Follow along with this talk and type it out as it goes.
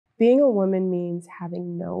Being a woman means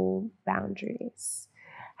having no boundaries,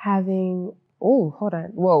 having, oh, hold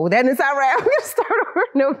on. Whoa, that didn't sound right. I'm gonna start over,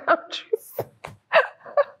 no boundaries.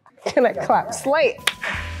 Can I clap? Slate,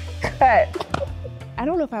 cut. I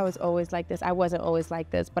don't know if I was always like this. I wasn't always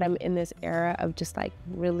like this, but I'm in this era of just like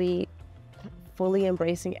really fully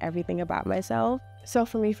embracing everything about myself. So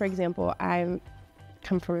for me, for example, I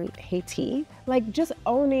come from Haiti. Like just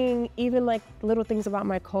owning even like little things about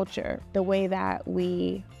my culture, the way that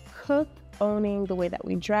we cook, owning the way that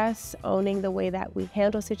we dress, owning the way that we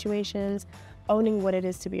handle situations, owning what it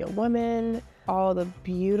is to be a woman, all the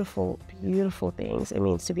beautiful, beautiful things it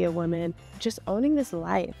means to be a woman, just owning this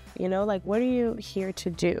life, you know, like what are you here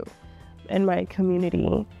to do? In my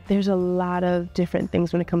community, there's a lot of different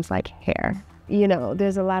things when it comes to like hair. You know,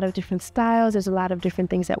 there's a lot of different styles, there's a lot of different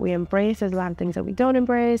things that we embrace, there's a lot of things that we don't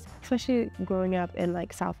embrace, especially growing up in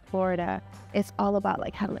like South Florida. It's all about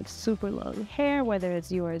like having like super long hair, whether it's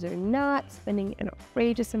yours or not, spending an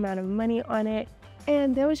outrageous amount of money on it.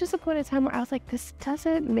 And there was just a point in time where I was like, this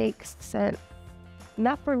doesn't make sense.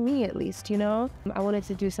 Not for me, at least, you know? I wanted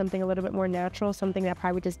to do something a little bit more natural, something that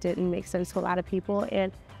probably just didn't make sense to a lot of people.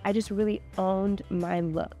 And I just really owned my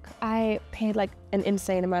look. I paid like an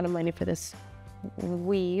insane amount of money for this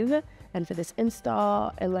weave and for this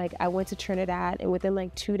install, and like I went to Trinidad, and within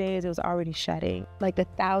like 2 days it was already shedding. Like the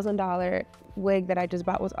 $1,000 wig that I just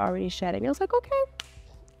bought was already shedding. I was like, okay,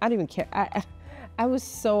 I don't even care. I was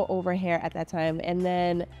so over hair at that time, and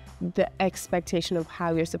then the expectation of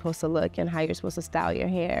how you're supposed to look and how you're supposed to style your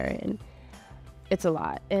hair, and it's a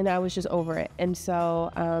lot, and I was just over it. And so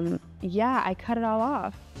yeah, I cut it all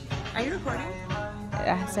off. Are you recording?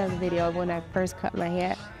 I sent a video of when I first cut my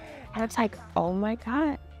hair. And I was like, oh my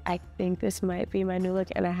God, I think this might be my new look,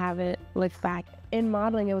 and I haven't looked back. In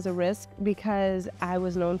modeling, it was a risk because I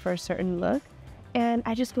was known for a certain look, and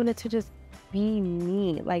I just wanted to just be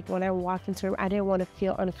me. Like when I walked into a room, I didn't want to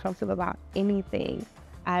feel uncomfortable about anything.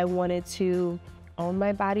 I wanted to own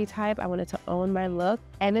my body type, I wanted to own my look,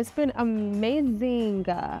 and it's been amazing.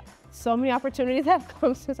 So many opportunities have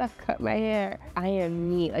come since I've cut my hair. I am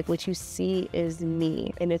me, like what you see is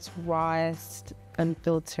me in its rawest,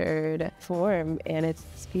 unfiltered form, and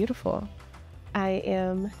it's beautiful. I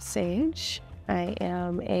am Sage. I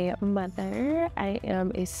am a mother. I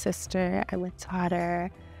am a sister. I'm a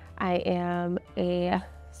daughter. I am a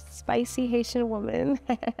spicy Haitian woman.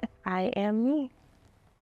 I am me.